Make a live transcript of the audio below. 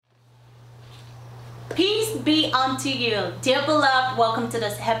Peace be unto you. Dear beloved, welcome to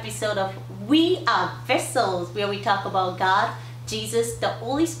this episode of We Are Vessels, where we talk about God, Jesus, the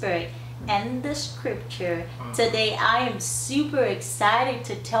Holy Spirit, and the scripture. Today, I am super excited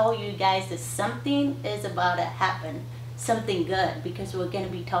to tell you guys that something is about to happen. Something good, because we're going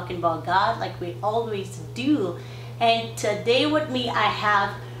to be talking about God like we always do. And today with me, I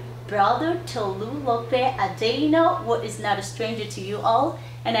have Brother Tolu Lope Adeno, who is not a stranger to you all.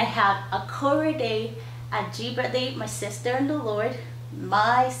 And I have Akorede Ajibade, my sister in the Lord,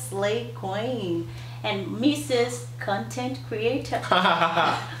 my slave queen, and Mrs. Content Creator.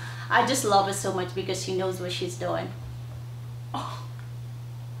 I just love her so much because she knows what she's doing. Oh,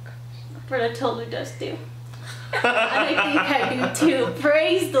 Brother Tolu does too. And I think I do too.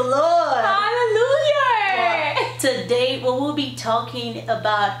 Praise the Lord. Hallelujah. Well, today we will be talking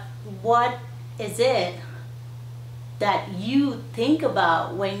about what is it that you think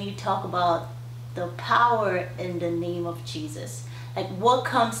about when you talk about the power in the name of Jesus. Like, what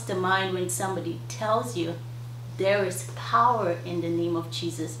comes to mind when somebody tells you there is power in the name of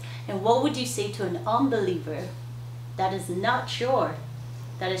Jesus? And what would you say to an unbeliever that is not sure,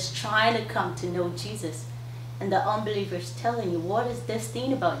 that is trying to come to know Jesus, and the unbeliever is telling you, what is this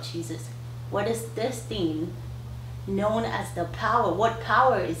thing about Jesus? What is this thing known as the power? What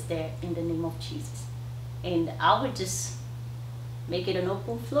power is there in the name of Jesus? And I would just make it an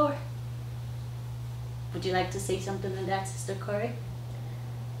open floor. Would you like to say something on that, Sister Corey?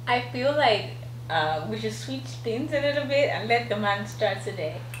 I feel like we should switch things a little bit and let the man start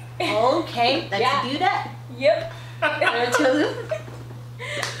today. Okay, let's do that. Yep.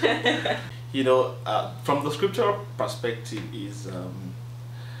 You know, from the scriptural perspective is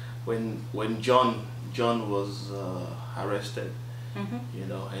when John was arrested, you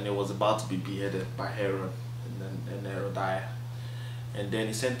know, and he was about to be beheaded by Herod and Herodiah, and then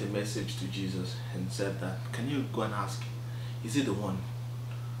he sent a message to Jesus and said that, can you go and ask, is he the one,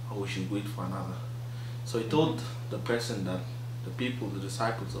 or we should wait for another? So he told the person that the people, the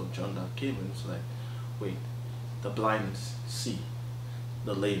disciples of John that came, and was like, wait, the blind see,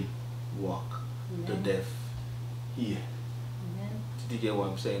 the lame walk, the deaf hear. Did you get what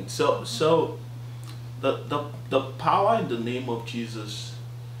I'm saying? So the power in the name of Jesus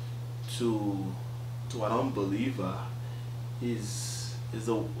to an unbeliever is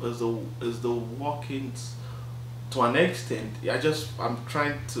the walking to an extent. I'm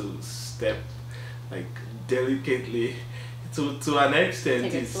trying to step like delicately to an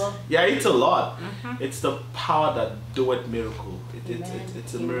extent. It's a lot. It's the power that doeth miracle.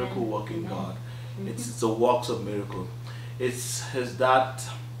 It's a miracle working God. It's the works of miracle. It's that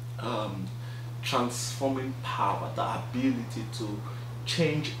transforming power, the ability to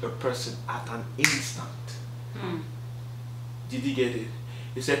change a person at an instant. Did you get it?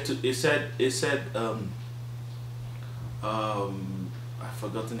 It said I've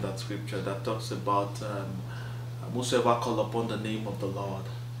forgotten that scripture that talks about whosoever call upon the name of the Lord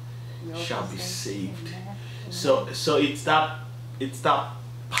shall be saved. So it's that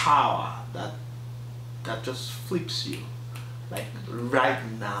power that just flips you, like right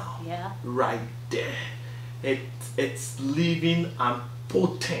now, right there. It's living and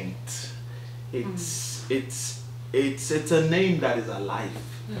potent. It's a name that is alive.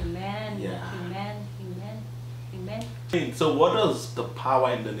 Amen. Yeah. Amen. So what does the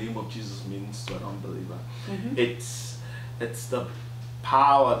power in the name of Jesus means to an unbeliever? It's the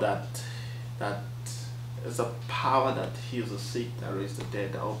power that is a power that heals the sick, that raises the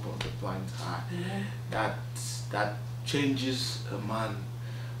dead, that opens the blind eye, that changes a man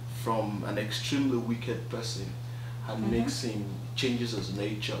from an extremely wicked person and changes his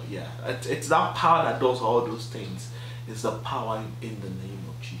nature. Yeah, it's that power that does all those things. It's the power in the name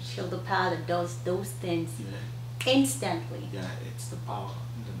of Jesus. So the power that does those things instantly. Yeah, it's the power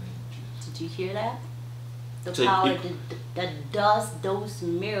in the name of Jesus. Did you hear that? The So power that does those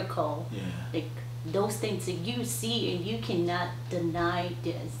miracles. Yeah. Like those things that you see and you cannot deny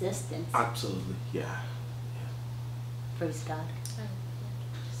their existence. Absolutely, yeah. Praise God.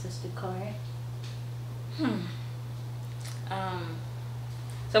 Sister Corey.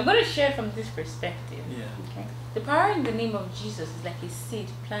 So I'm going to share from this perspective. Yeah. Okay. The power in the name of Jesus is like a seed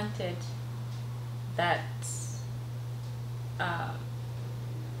planted that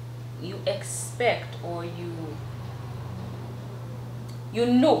you expect, or you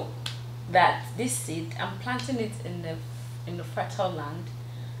know that this seed, I'm planting it in the fertile land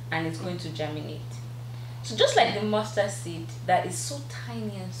and it's going to germinate. So just like the mustard seed that is so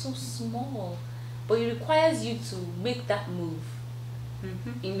tiny and so small, but it requires you to make that move.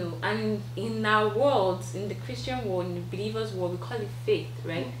 You know, and in our world, in the Christian world, in the believers' world, we call it faith,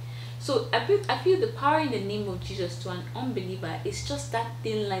 right? So I feel the power in the name of Jesus to an unbeliever is just that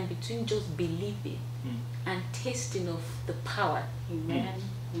thin line between just believing and tasting of the power. Amen.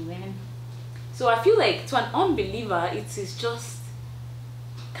 Amen. So I feel like to an unbeliever, it is just,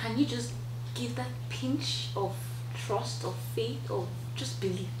 can you just give that pinch of trust, of faith, of just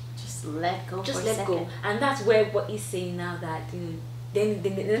believe? Just let go. Just for a let go. second. And that's where what he's saying now, that then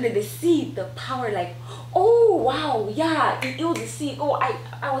they see the power, like, oh wow, yeah, he healed the sick. Oh,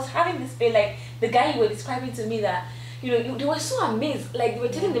 I was having this pain, like the guy you were describing to me, that they were so amazed, like they were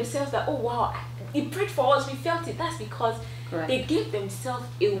telling themselves that, oh wow, he prayed for us, we felt it. That's because Correct. they gave themselves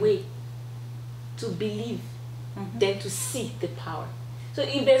away to believe, than to see the power. So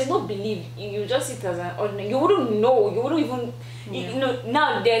if there's no belief, you just sit as an ordinary, you wouldn't know, you wouldn't even,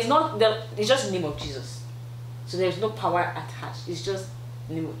 now there's not, it's just the name of Jesus. So there's no power attached, it's just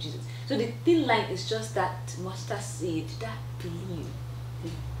the name of Jesus. So the thin line is just that mustard seed, that belief.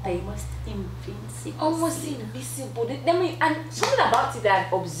 Almost invincible. Almost invisible. And something about it that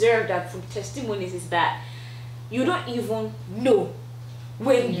I've observed that from testimonies is that you don't even know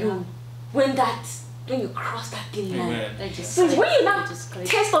when you cross that thin line. Amen. So when you now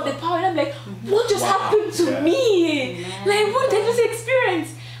test of the power, I'm like, what just happened to me? Amen. Like, what did I just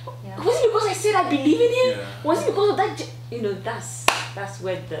experience? Yeah. Was it because I said I believe in him? Yeah. Was it because of that? That's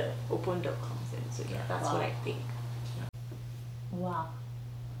where the open door comes in. So yeah, that's what I think. Wow.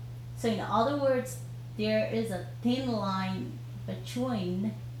 So in other words, there is a thin line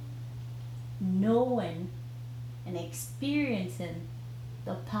between knowing and experiencing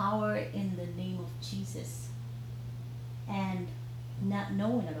the power in the name of Jesus and not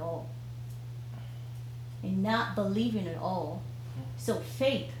knowing at all and not believing at all. So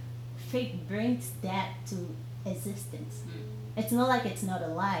faith brings that to existence. It's not like it's not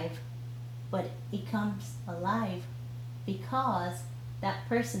alive, but it comes alive because that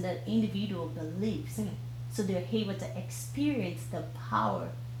person, that individual believes. So they're able to experience the power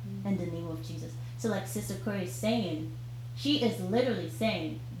in the name of Jesus. So like Sister Corey is saying, she is literally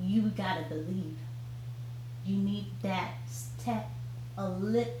saying, you gotta believe. You need that step, a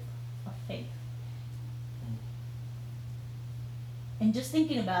lip of faith. And just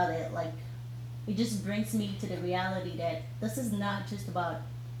thinking about it, like, it just brings me to the reality that this is not just about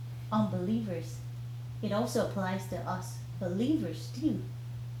unbelievers. It also applies to us believers too.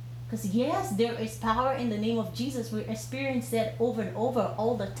 Because yes, there is power in the name of Jesus. We experience that over and over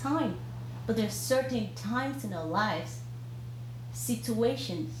all the time. But there's certain times in our lives,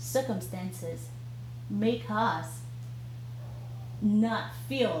 situations, circumstances make us not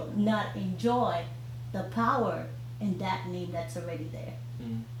feel, not enjoy the power in that name that's already there.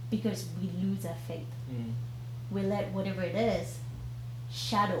 Because we lose our faith. We let whatever it is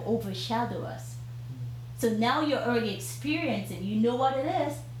overshadow us. So now you're already experiencing, you know what it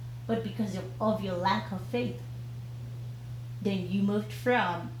is, but because of your lack of faith, then you moved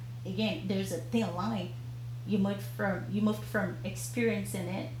from, again, there's a thin line. You moved from experiencing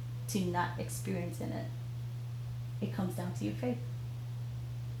it to not experiencing it. It comes down to your faith.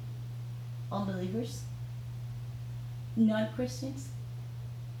 Unbelievers, non-Christians,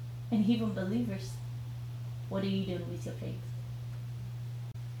 and even believers, what are you doing with your faith?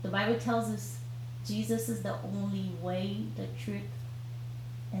 The Bible tells us Jesus is the only way, the truth,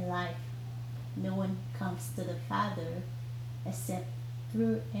 and life. No one comes to the Father except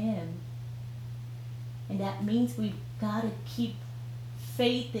through him. And that means we've got to keep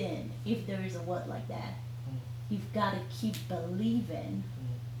faith in, if there is a word like that. You've got to keep believing.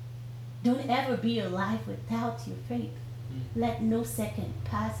 Don't ever be alive without your faith. Let no second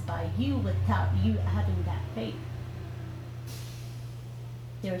pass by you without you having that faith.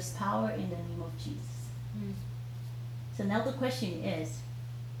 There is power in the name of Jesus. So now the question is,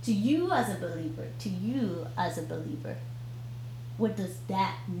 to you as a believer, what does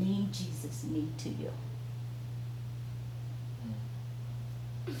that name Jesus mean to you?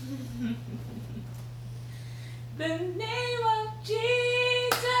 The name of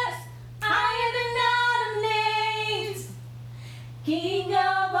Jesus, Higher than other names, King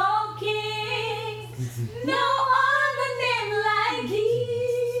of all kings, no other name like His.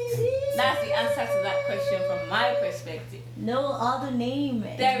 that's the answer to that question from my perspective. No other name.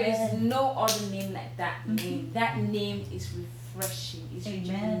 There is Amen. no other name like that name. That name is refreshing, it's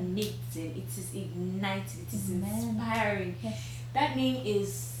Amen. rejuvenating, it is igniting, it is Amen. inspiring. Yes. That name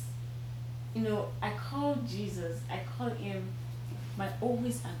is, I call him my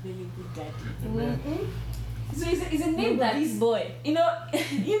always available daddy. Amen. So it's a name that This boy.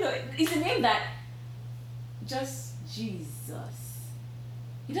 it's a name that just Jesus.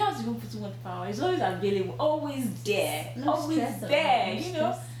 You don't have to even put too much power. It's always available, always there, No always stress there. around, no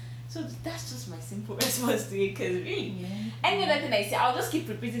stress. So that's just my simple response to it. Because really, Yeah. any other thing I say, I'll just keep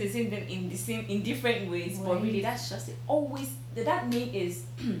repeating the same thing in different ways. But really, that's just it. Always that name is.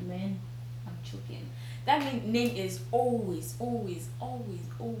 Amen. I'm choking. That name is always, always, always,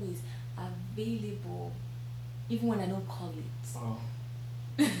 always available, even when I don't call it. Oh.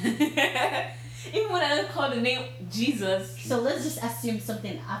 Even when I don't call the name Jesus, So let's just assume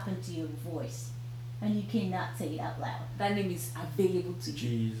something happened to your voice and you cannot say it out loud that name is available to you.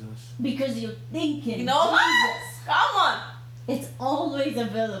 Jesus. because you're thinking You know, Jesus. come on. It's always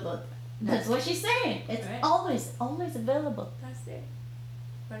available. That's what she's saying. It's Right. always available. That's it.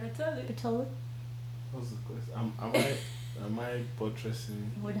 But I told you. Totally. What's the question? Am I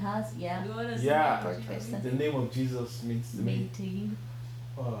buttressing? What has, yeah. You wanna say Yeah, what you said? the name of Jesus means to Me me. to you.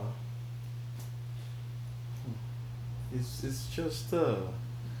 It's just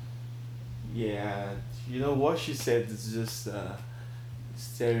yeah, you know what she said is just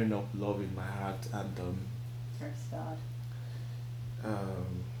stirring up love in my heart, and Praise God.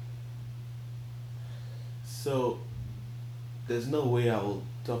 so there's no way I will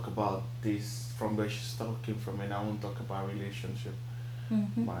talk about this from where she's talking from, and I won't talk about relationship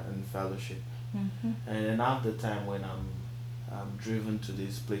Mm-hmm. and fellowship. Mm-hmm. And then half the time when I'm driven to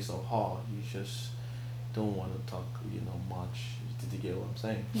this place of awe, you just don't want to talk, much. Did you get what I'm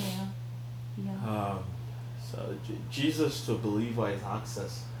saying? Yeah. Yeah. So Jesus to a believer is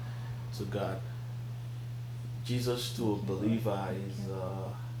access to God. Jesus to a believer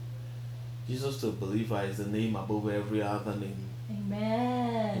is the name above every other name.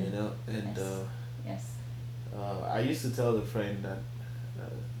 Amen. And Yes. I used to tell a friend that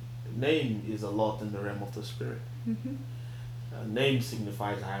name is a lot in the realm of the spirit. Mm-hmm. Name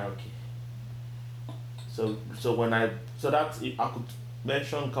signifies hierarchy. So that's it. I could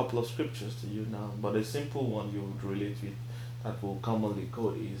mention a couple of scriptures to you now, but a simple one you would relate with that will commonly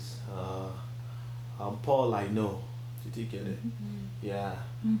quote is Paul I know. Did you get it? Mm-hmm. Yeah.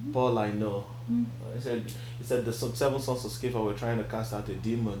 Mm-hmm. Paul I know. Mm-hmm. He said the seven sons of Sceva were trying to cast out a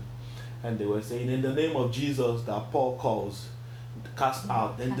demon, and they were saying in the name of Jesus that Paul calls, cast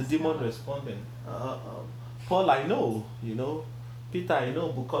out. Then the Cast demon out. responded, Paul I know, Peter I know,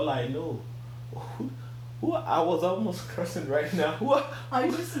 Bukola I know. Who I was almost cursing right now. I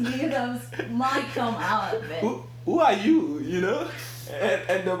just knew that might come out of it. Who are you?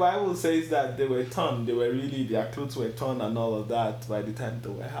 And the Bible says that they were torn. Their clothes were torn and all of that by the time they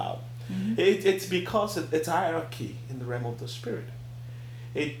were out. Mm-hmm. It's because it's hierarchy in the realm of the spirit.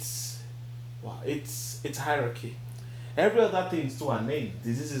 It's hierarchy. Every other thing is to a name.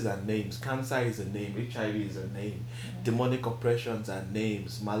 Diseases are names. Cancer is a name. HIV is a name. Demonic oppressions are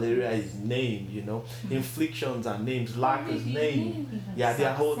names. Malaria is name. Inflictions are names. Lack is name. Even Yeah,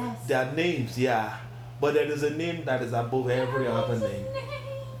 success. they are names. Yeah, but there is a name that is above every other name.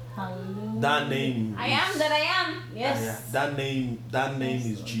 Hallelujah. That name. I am that I am. Yes. Yeah, that name Yes,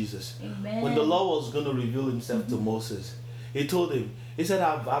 is Lord. Jesus. Amen. When the Lord was going to reveal himself to Moses, he told him, he said,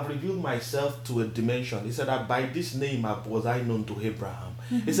 I've revealed myself to a dimension. He said that by this name was I known to Abraham.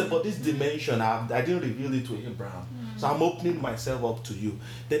 He said, but this dimension, I didn't reveal it to Abraham. So I'm opening myself up to you.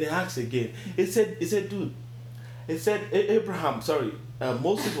 Then he asked again. He said, dude, he said, Abraham, sorry,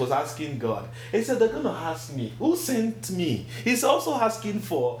 Moses was asking God. He said, they're going to ask me, who sent me? He's also asking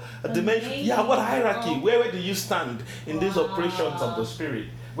for a dimension. Yeah, what hierarchy? Where do you stand in these operations of the Spirit?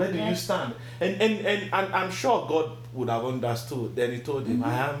 Where do you stand? And I'm sure God would have understood. Then he told him,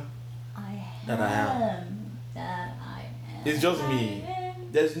 I am that I am. That I am. It's just me.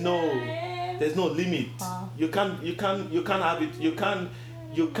 There's no limit. You can't have it. You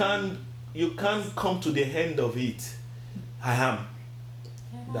can't come to the end of it. I am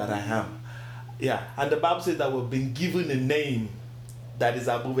that I am. Yeah. And the Bible says that we've been given a name that is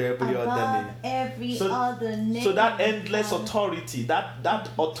above every other name. Every other name. So that endless authority, that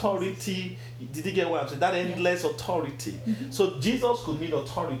authority, did you get what I'm saying? That endless authority. So Jesus could mean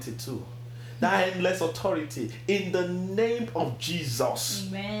authority too. That endless authority in the name of Jesus.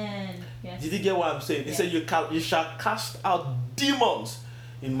 Amen. Yes. Did you get what I'm saying? He said, you shall cast out demons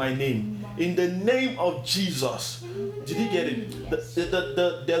in my name. In the name of Jesus. Did you get it? Yes.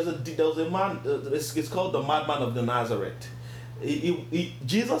 There was a man, it's called the madman of the Nazareth.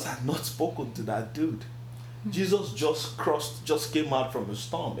 Jesus had not spoken to that dude. Jesus just came out from a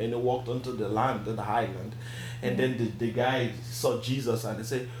storm and he walked onto the land, the highland. And then the guy saw Jesus and he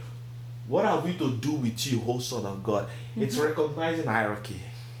said, what are we to do with you, O Son of God? It's recognizing hierarchy.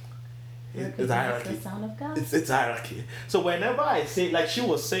 It's hierarchy. The Son of God. It's hierarchy. So whenever I say, like she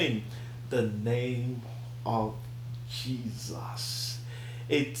was saying, the name of Jesus,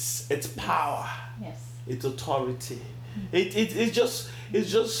 it's power. Yes. It's authority. It's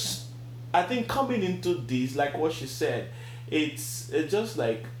just I think coming into this, like what she said, it's just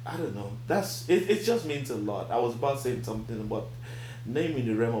like I don't know. It just means a lot. I was about saying something about name in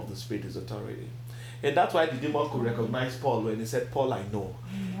the realm of the spirit is authority. And that's why the demon could recognize Paul when he said, Paul, I know.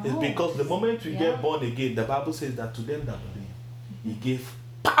 It's because the moment we get born again, the Bible says that to them that believe, he gave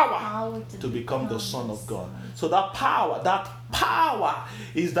power to become the Son of God. So that power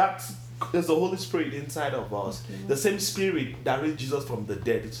is there's the Holy Spirit inside of us. The same Spirit that raised Jesus from the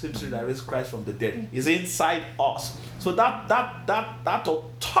dead, the same Spirit that raised Christ from the dead is inside us. So that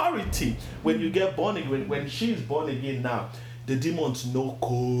authority, when you get born again, when she is born again now, the demons know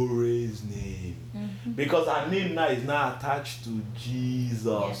Kore's name. Because her name now is now attached to Jesus.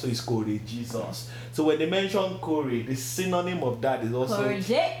 Yes. So it's Kore, Jesus. So when they mention Kore, the synonym of that is also is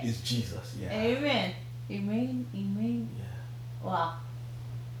Jesus. Yeah. Amen. Amen. Yeah. Wow.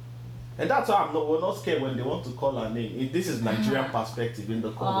 And that's why we're not scared when they want to call her name. This is Nigerian perspective in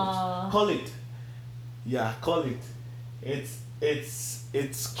the comments. Call it. Yeah, call it. It's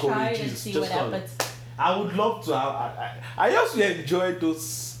Kore, try Jesus. To see just what call happens. it. I would love to have. I used to enjoy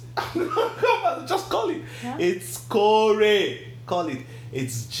those. Just call it. Yeah? It's Kore. Call it.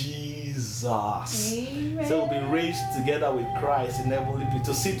 It's Jesus. Amen. So we'll be raised together with Christ in heavenly places.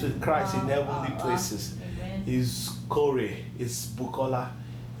 To sit with Christ in heavenly places. Amen. Is Kore. It's Bukola.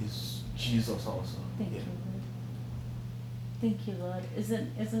 It's Jesus also. Thank you, Lord. Thank you, Lord.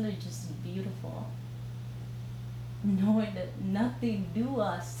 Isn't it just beautiful? Knowing that nothing do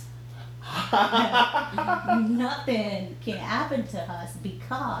us. Nothing can happen to us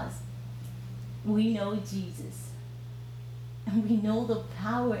because we know Jesus and we know the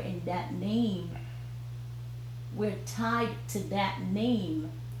power in that name. We're tied to that name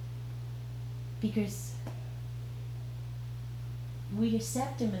because we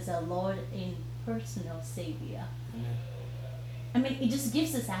accept him as our Lord and personal Savior. I mean, it just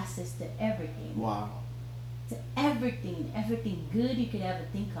gives us access to everything. Wow. To everything good you could ever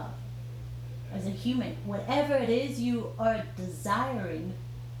think of. As a human, whatever it is you are desiring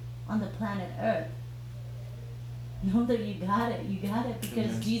on the planet Earth, know that you got it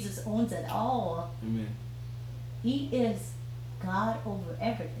because Amen. Jesus owns it all. Amen. He is God over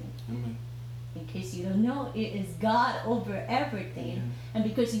everything. Amen. In case you don't know, it is God over everything. Amen. And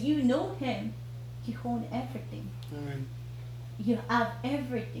because you know him, you own everything. Amen. You have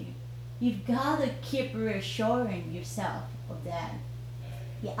everything. You've got to keep reassuring yourself of that.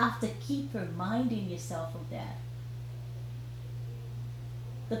 You have to keep reminding yourself of that.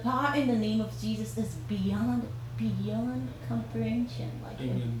 The power in the name of Jesus is beyond comprehension. Like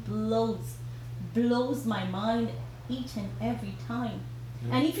Amen. It blows my mind each and every time.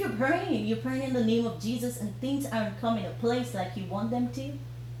 Yeah. And if you're praying in the name of Jesus and things aren't coming to place like you want them to,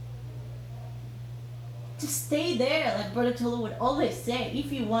 just stay there. Like Brother Tolu would always say,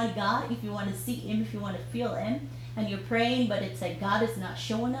 if you want God, if you want to see him, if you want to feel him, and you're praying, but it's like God is not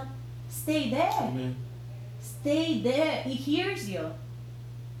showing up, stay there. Amen. Stay there. He hears you.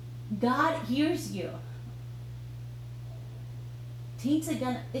 God hears you. Things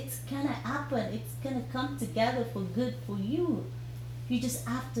are it's gonna happen. It's gonna come together for good for you. You just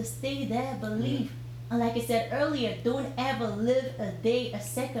have to stay there, believe. And like I said earlier, don't ever live a day, a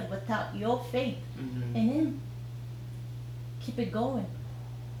second without your faith in him. Keep it going.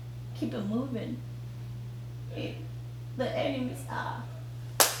 Keep it moving. The enemies are.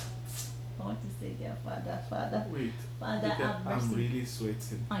 I want to say there, Father. Wait. Father, have mercy. I'm really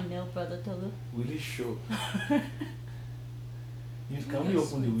sweating. I know, Brother Tolu. Really sure. Can we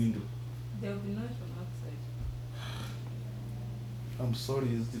open the window? There will be noise from outside. I'm sorry,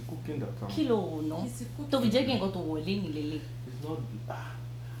 it's the cooking that comes. Kilo, no. It's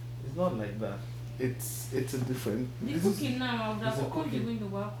not like that. It's a different. The cooking now, I would have opened the window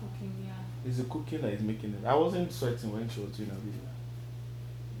while cooking, yeah. It's the cooking that is making it. I wasn't sweating when she was doing her video.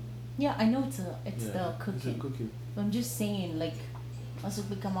 Yeah, I know it's the cooking. It's the cooking. I'm just saying, like, masuk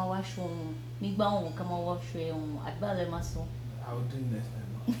di kama wash yung migbaong kama wash yung adbale maso. I'll do it next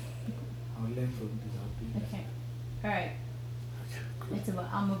time. I'll learn from this. I'll do it. Okay. All right. Okay, cool.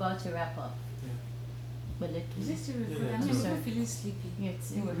 I'm about to wrap up. Yeah. But is this still recording? Yeah, I'm still feeling sleepy. Yeah,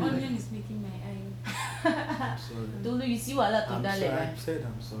 it's Onion is making my eye. I'm sorry. Dulu, you see what I'm sorry. I said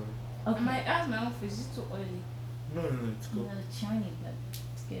I'm sorry. Okay. My eyes, my own face is too oily. No, it's cool. It's shiny, but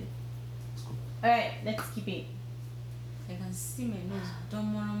it's good. It's cool. All right, let's keep it. I can see my nose. Don't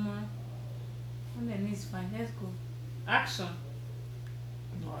more. And then it's fine. Let's go. Action.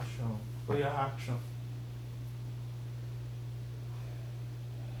 No action. Oh yeah, action.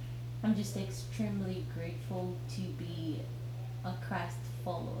 I'm just extremely grateful to be a Christ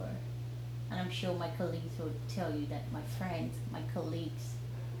follower. And I'm sure my colleagues will tell you that, my friends, my colleagues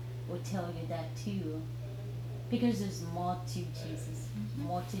will tell you that too. Because there's more to Jesus,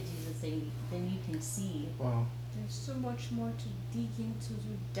 more to Jesus than you can see. Wow. There's so much more to dig into,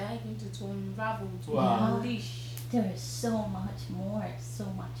 to dive into, to unravel, to Wow. unleash. There is so much more, so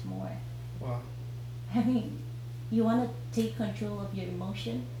much more. Wow. I mean, you want to take control of your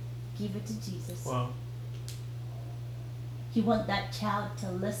emotion? Give it to Jesus. Wow. You want that child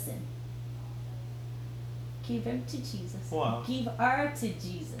to listen? Give him to Jesus. Wow. Give her to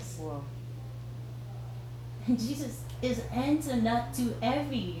Jesus. Wow. And Jesus is answer not to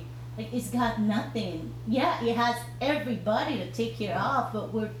every, like it's got nothing. Yeah, it has everybody to take care of,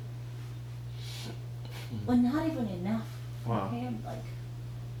 but we're not even enough Wow. for him. Like,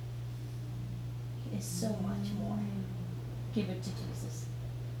 it's so much more. Give it to Jesus.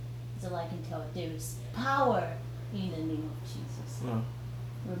 That's all I can tell. There is power in the name of Jesus. Wow.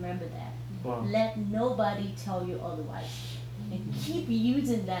 Remember that. Wow. Let nobody tell you otherwise. And keep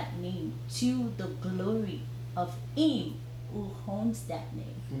using that name to the glory of him who owns that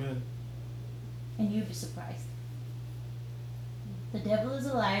name. Amen. And you'll be surprised. The devil is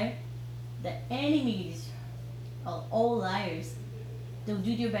a liar. The enemies are all liars. They'll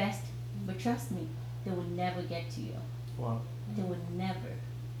do their best, but trust me, they will never get to you. Wow. They will never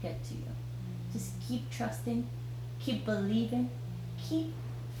get to you. Just keep trusting, keep believing, keep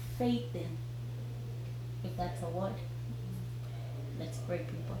faithing. If that's a word, let's pray,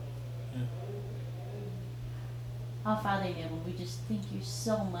 people. Yeah. Our Father in heaven, we just thank you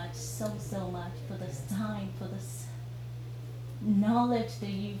so much, so much for this time, for this knowledge that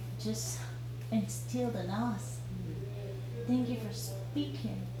you've just instilled in us. Thank you for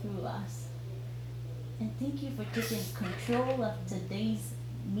speaking through us. And thank you for taking control of today's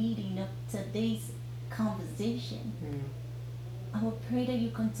meeting, of today's conversation. I will pray that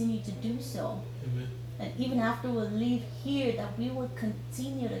you continue to do so. Amen. That even after we leave here, that we will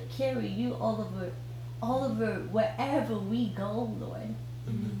continue to carry you all over wherever we go, Lord.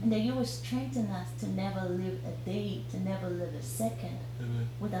 Amen. And that you will strengthen us to never live a day, to never live a second Amen.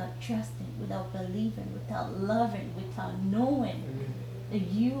 without trusting, without believing, without loving, without knowing Amen. that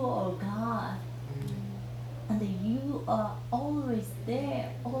you are God and that you are always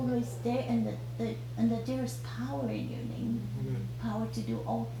there, and that there is power in your name, Amen. power to do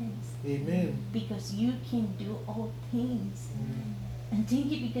all things, Amen. because you can do all things. And thank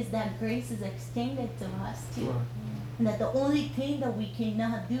you because that grace is extended to us too. Wow. And that the only thing that we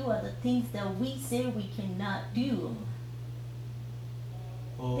cannot do are the things that we say we cannot do.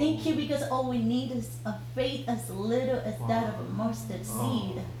 Oh. Thank you because all we need is a faith as little as that of a mustard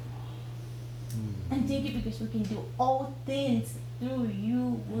seed. And thank you because we can do all things through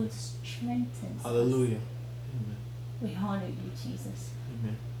you who strengthens us. Hallelujah. Amen. We honor you, Jesus.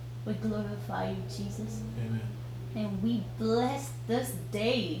 Amen. We glorify you, Jesus. Amen. And we bless this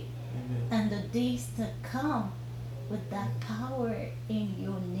day Amen. and the days to come with that power in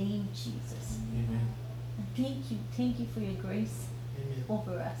your name, Jesus. Amen. And thank you for your grace Amen.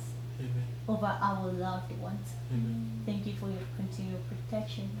 over us, Amen. over our loved ones. Amen. Thank you for your continual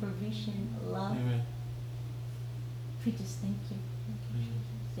protection, provision, love. Amen. We just thank you. Amen.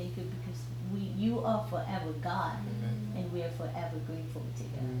 Thank you because you are forever God, Amen. and we are forever grateful to you.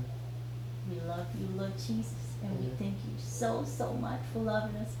 Amen. We love you, Lord Jesus, and we Amen. thank you so much for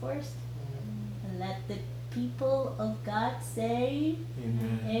loving us first. And let the people of God say,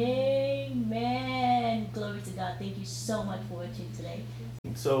 Amen. Amen. Glory to God. Thank you so much for watching today.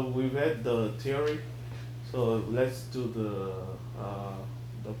 So we've had the theory. So let's do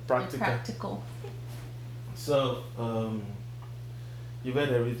the practical. Practical. So you've heard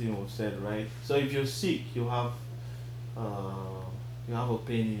everything we've said, right? So if you're sick, you have a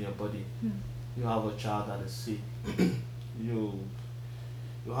pain in your body. You have a child that is sick. you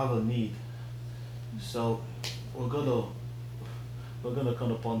have a need. So we're gonna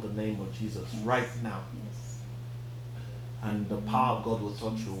come upon the name of Jesus right now, Yes. and the power of God will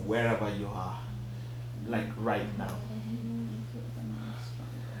touch you wherever you are, like right now.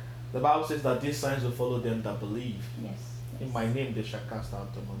 The Bible says that these signs will follow them that believe. Yes. In my name they shall cast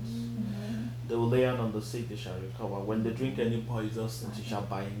out demons. Amen. They will lay hands on the sick, they shall recover. When they drink any poisonous, it shall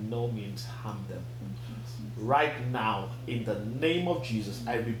by no means harm them. Thank you, Jesus. Right now, in the name of Jesus,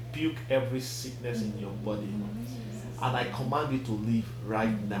 I rebuke every sickness in your body. And I command you to leave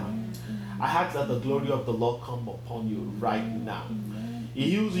right now. I ask that the glory of the Lord come upon you right now.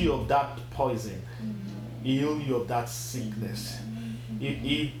 He heals you of that poison. He heals you of that sickness.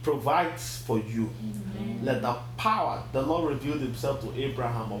 He provides for you. Let the power, the Lord revealed himself to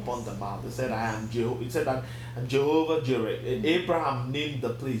Abraham upon the mount. He said, I am Jehovah. He said that I'm Jehovah Jireh. And Abraham named the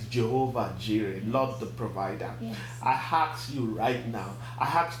place Jehovah Jireh, Lord the provider. Yes. I ask you right now, I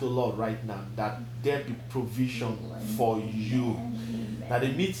ask the Lord right now that there be provision for you. That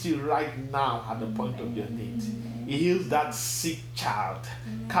He meets you right now at the point of your need. He heals that sick child.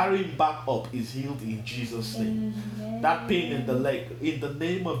 Carry him back up is healed in Jesus' name. That pain in the leg, in the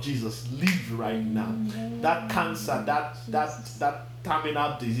name of Jesus, leave right now. That cancer, that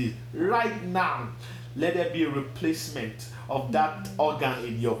terminal disease, right now, let there be a replacement of that organ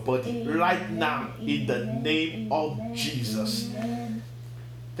in your body right now in the name of Jesus.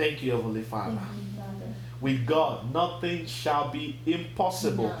 Thank you, Heavenly Father. With God, nothing shall be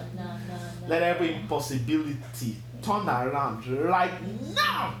impossible. No. Let every impossibility turn around right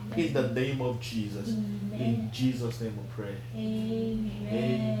now in the name of Jesus. In Jesus' name we pray.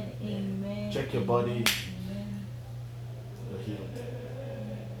 Amen. Check your body.